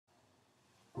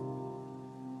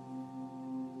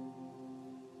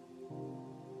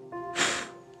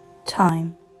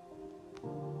Time,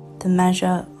 the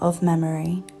measure of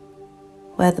memory,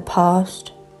 where the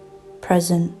past,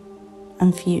 present,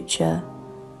 and future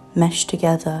mesh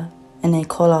together in a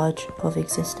collage of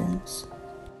existence.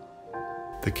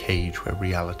 The cage where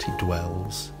reality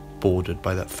dwells, bordered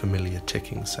by that familiar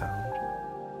ticking sound.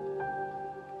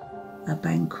 A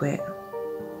banquet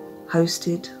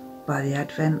hosted by the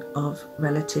advent of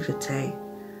relativity,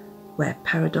 where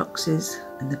paradoxes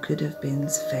and the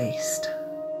could-have-beens faced.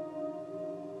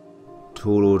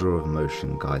 Tall order of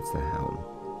motion guides the helm,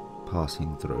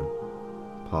 passing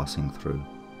through,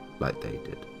 like they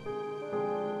did.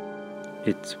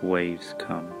 Its waves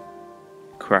come,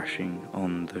 crashing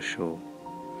on the shore,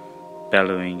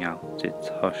 bellowing out its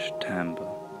hushed timbre,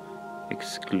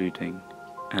 excluding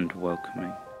and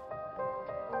welcoming.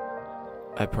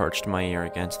 I perched my ear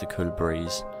against the cool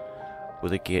breeze,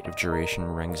 where the gate of duration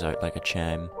rings out like a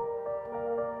chime.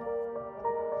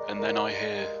 And then I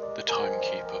hear the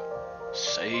timekeeper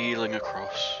sailing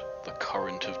across the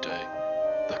current of day,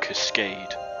 the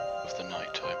cascade of the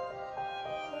nighttime.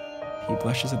 He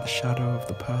blushes at the shadow of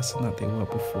the person that they were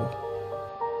before.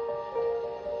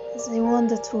 As they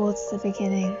wander towards the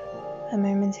beginning, a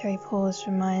momentary pause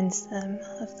reminds them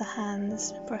of the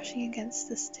hands brushing against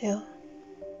the steel.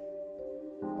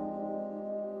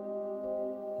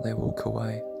 They walk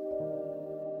away,